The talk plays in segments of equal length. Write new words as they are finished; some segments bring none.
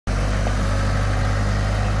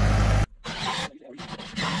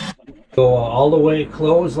Go all the way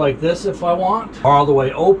closed like this if I want, all the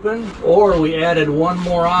way open, or we added one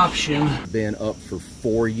more option. Been up for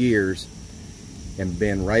 4 years and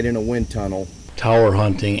been right in a wind tunnel. Tower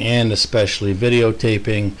hunting and especially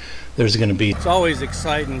videotaping, there's going to be... It's always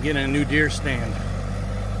exciting getting a new deer stand.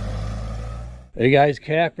 Hey guys,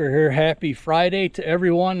 Kapper here. Happy Friday to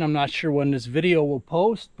everyone. I'm not sure when this video will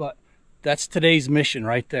post, but that's today's mission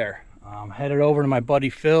right there. I'm headed over to my buddy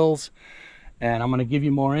Phil's, and I'm going to give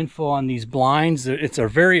you more info on these blinds. It's a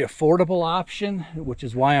very affordable option, which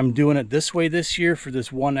is why I'm doing it this way this year for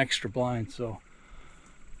this one extra blind. So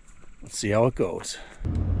let's see how it goes.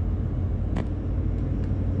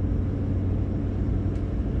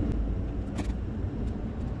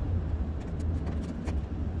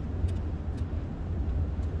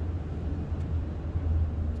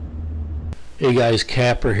 Hey guys,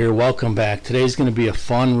 Kapper here. Welcome back. Today's going to be a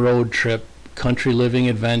fun road trip, country living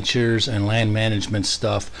adventures and land management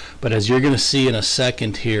stuff. But as you're going to see in a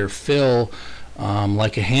second here, Phil,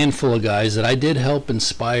 like a handful of guys that I did help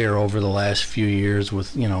inspire over the last few years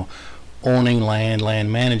with, you know, owning land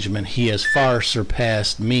management, he has far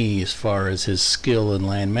surpassed me as far as his skill in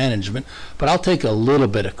land management, but I'll take a little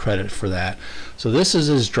bit of credit for that. So this is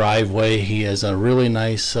his driveway. He has a really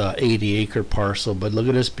nice 80-acre parcel, but look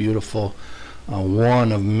at this beautiful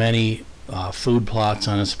one of many food plots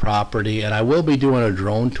on his property. And I will be doing a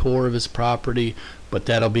drone tour of his property, but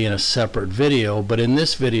that'll be in a separate video. But in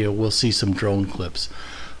this video we'll see some drone clips.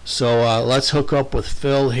 So let's hook up with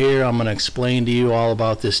Phil here. I'm going to explain to you all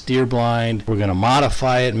about this deer blind. We're going to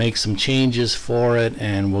modify it, make some changes for it,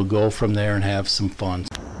 and we'll go from there and have some fun.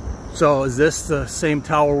 So is this the same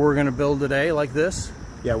tower we're going to build today, like this?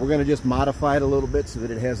 Yeah, we're going to just modify it a little bit so that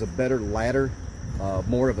it has a better ladder,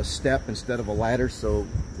 more of a step instead of a ladder. So,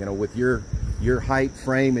 you know, with your height,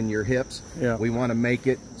 frame, and your hips, yeah, we want to make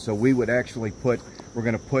it so we would actually we're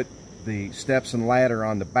going to put the steps and ladder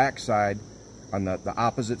on the back side, on the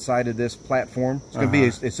opposite side of this platform. It's going to be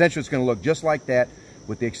essentially, it's going to look just like that,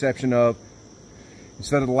 with the exception of,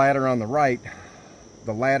 instead of the ladder on the right,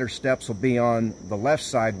 the ladder steps will be on the left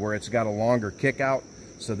side where it's got a longer kick out,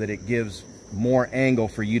 so that it gives more angle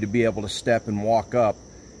for you to be able to step and walk up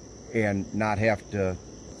and not have to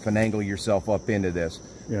finagle yourself up into this.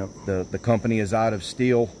 Yeah. The company is out of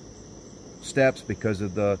steel steps because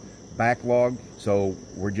of the backlog, so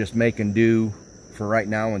we're just making do for right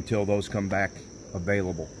now until those come back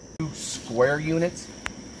available. 2 square units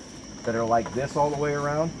that are like this all the way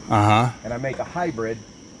around, and I make a hybrid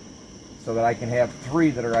so that I can have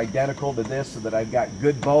 3 that are identical to this, so that I've got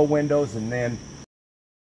good bow windows, and then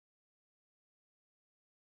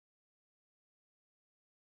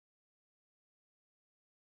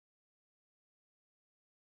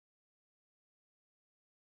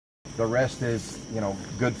the rest is, you know,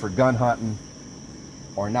 good for gun hunting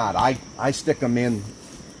or not. I stick them in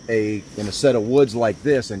a set of woods like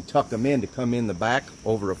this and tuck them in to come in the back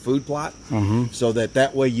over a food plot, so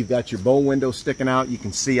that way you've got your bow window sticking out. You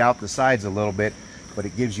can see out the sides a little bit, but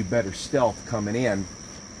it gives you better stealth coming in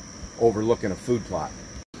overlooking a food plot.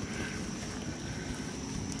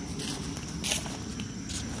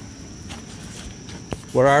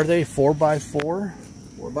 What are they? 4x4?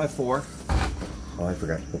 4x4. Oh, I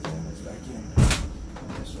forgot to put the windows back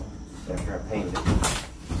in. So, after I painted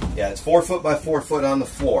it. Yeah, it's 4 foot by 4 foot on the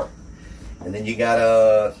floor. And then you got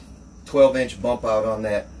a 12-inch bump out on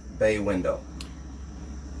that bay window.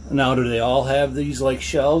 Now, do they all have these like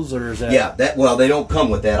shelves, or is that? Yeah, well, they don't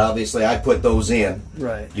come with that. Obviously, I put those in.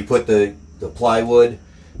 Right. You put the plywood,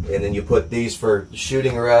 and then you put these for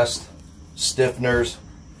shooting rest, stiffeners.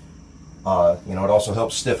 You know, it also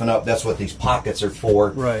helps stiffen up. That's what these pockets are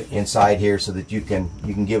for, right, inside here, so that you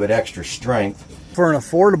can give it extra strength. For an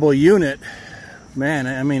affordable unit, Man,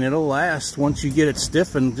 I mean, it'll last once you get it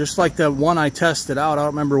stiffened, just like the one I tested out. I don't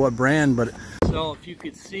remember what brand, but... So if you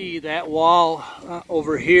could see, that wall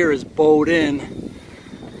over here is bowed in.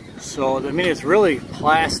 So, I mean, it's really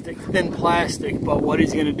plastic, thin plastic, but what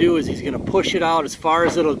he's going to do is he's going to push it out as far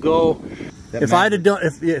as it'll go. If I'd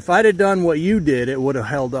have done what you did, it would have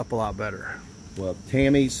held up a lot better. Well,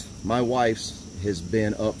 Tammy's, my wife's, has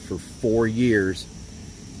been up for 4 years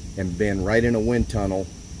and been right in a wind tunnel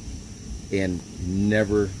and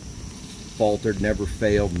never faltered, never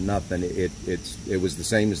failed, nothing. It was the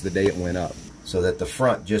same as the day it went up. So that the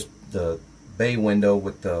front, just the bay window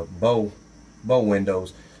with the bow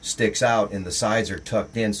windows, sticks out and the sides are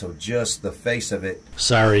tucked in, so just the face of it.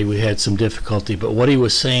 Sorry, we had some difficulty, but what he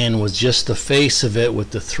was saying was just the face of it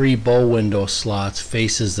with the 3 bow window slots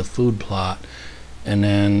faces the food plot, and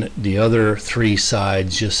then the other 3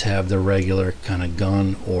 sides just have the regular kind of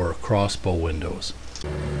gun or crossbow windows.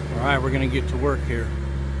 All right, we're gonna get to work here.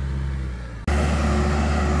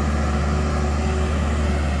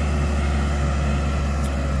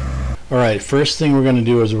 Alright, first thing we're going to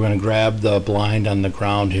do is we're going to grab the blind on the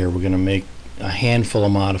ground here. We're going to make a handful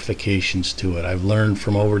of modifications to it. I've learned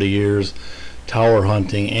from over the years, tower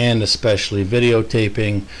hunting and especially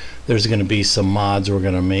videotaping, there's going to be some mods we're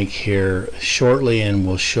going to make here shortly, and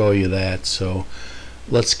we'll show you that. So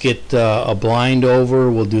let's get a blind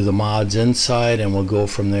over, we'll do the mods inside, and we'll go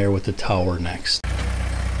from there with the tower next.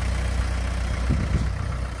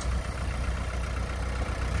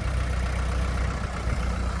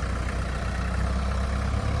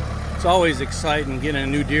 It's always exciting getting a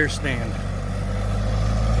new deer stand.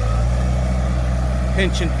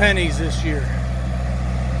 Pinching pennies this year.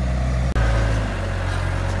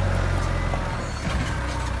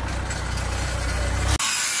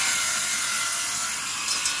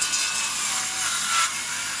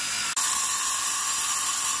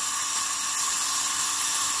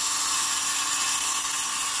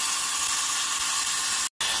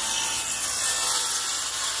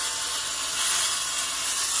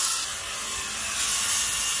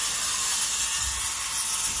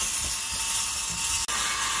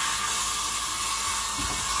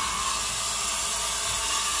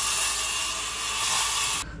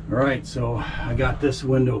 Alright, so I got this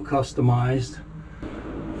window customized.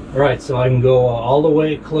 Alright, so I can go all the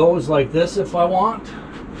way closed like this if I want,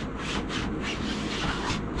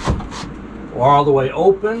 or all the way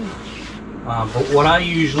open. But what I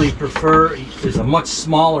usually prefer is a much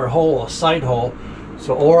smaller hole, a sight hole.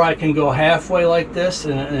 So, or I can go halfway like this,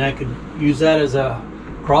 and I could use that as a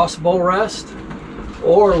crossbow rest.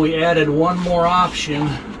 Or we added one more option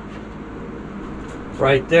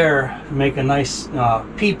right there, make a nice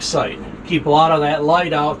peep sight. Keep a lot of that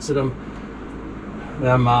light out so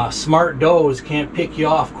them smart does can't pick you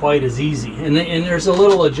off quite as easy. And there's a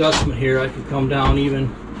little adjustment here. I could come down even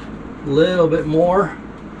a little bit more.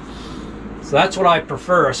 So that's what I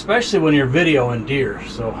prefer, especially when you're videoing deer.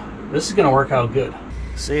 So this is going to work out good.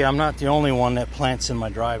 See, I'm not the only one that plants in my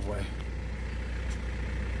driveway.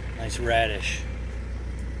 Nice radish.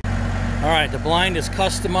 All right, the blind is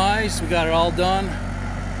customized. We got it all done.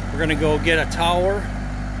 We're gonna go get a tower,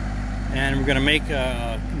 and we're gonna make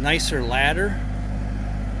a nicer ladder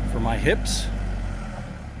for my hips.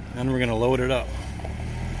 Then we're gonna load it up.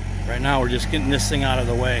 Right now we're just getting this thing out of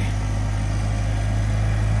the way.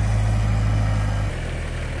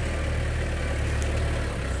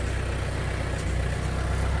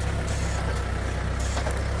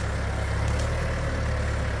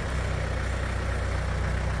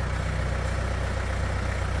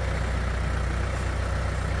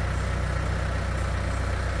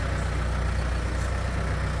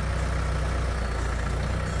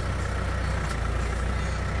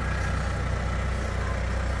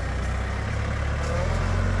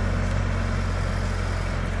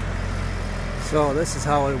 So this is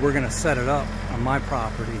how we're going to set it up on my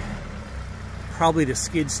property. Probably the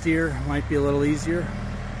skid steer might be a little easier,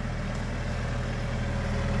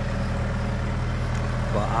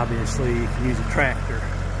 but obviously you can use a tractor.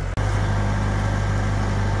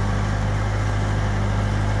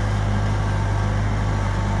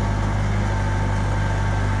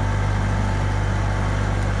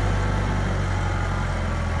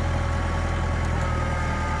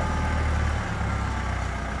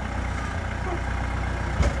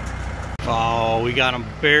 Oh, we got them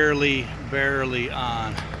barely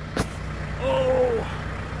on. Oh!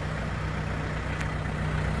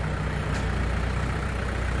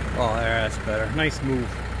 Oh, there, that's better. Nice move.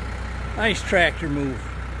 Nice tractor move.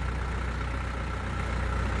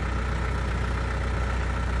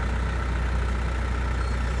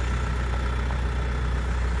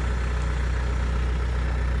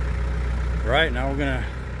 Right, now we're gonna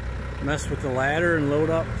mess with the ladder and load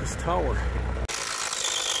up this tower.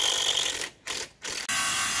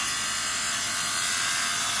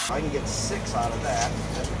 I can get 6 out of that.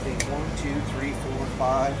 That would be 1, 2, 3, 4,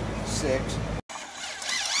 5, 6.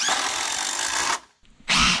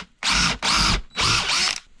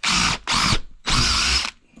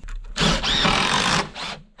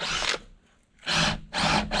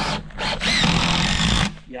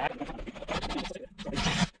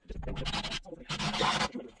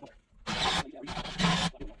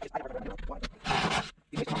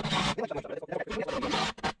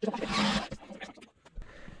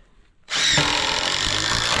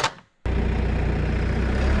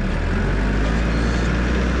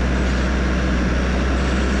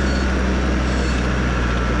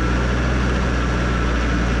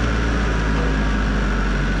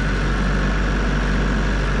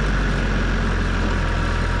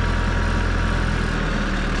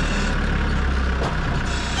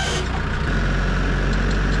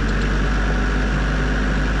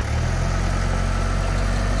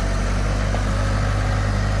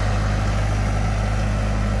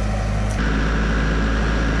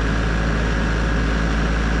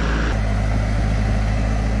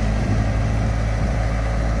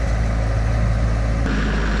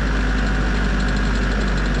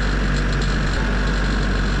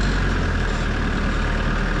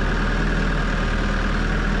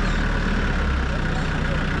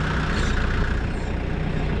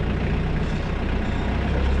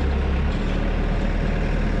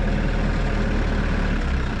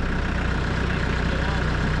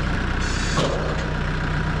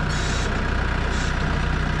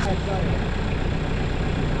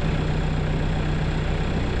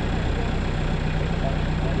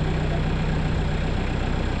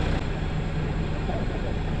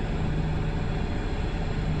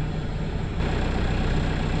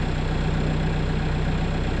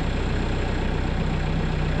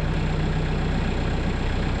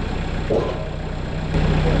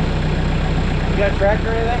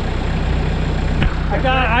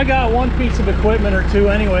 I got one piece of equipment or two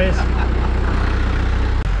anyways.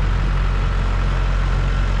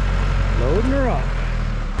 Loading her up.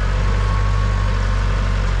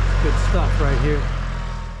 Good stuff right here.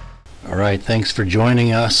 All right, thanks for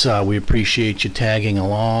joining us. We appreciate you tagging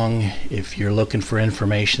along. If you're looking for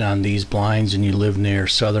information on these blinds and you live near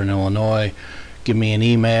Southern Illinois, give me an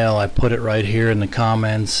email. I put it right here in the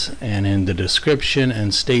comments and in the description,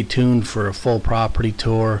 and stay tuned for a full property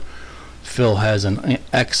tour. Phil has an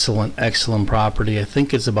excellent property. I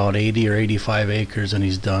think it's about 80 or 85 acres, and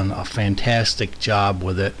he's done a fantastic job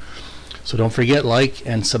with it. So don't forget, like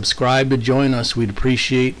and subscribe to join us. We'd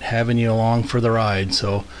appreciate having you along for the ride.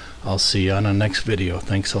 So I'll see you on the next video.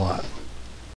 Thanks a lot.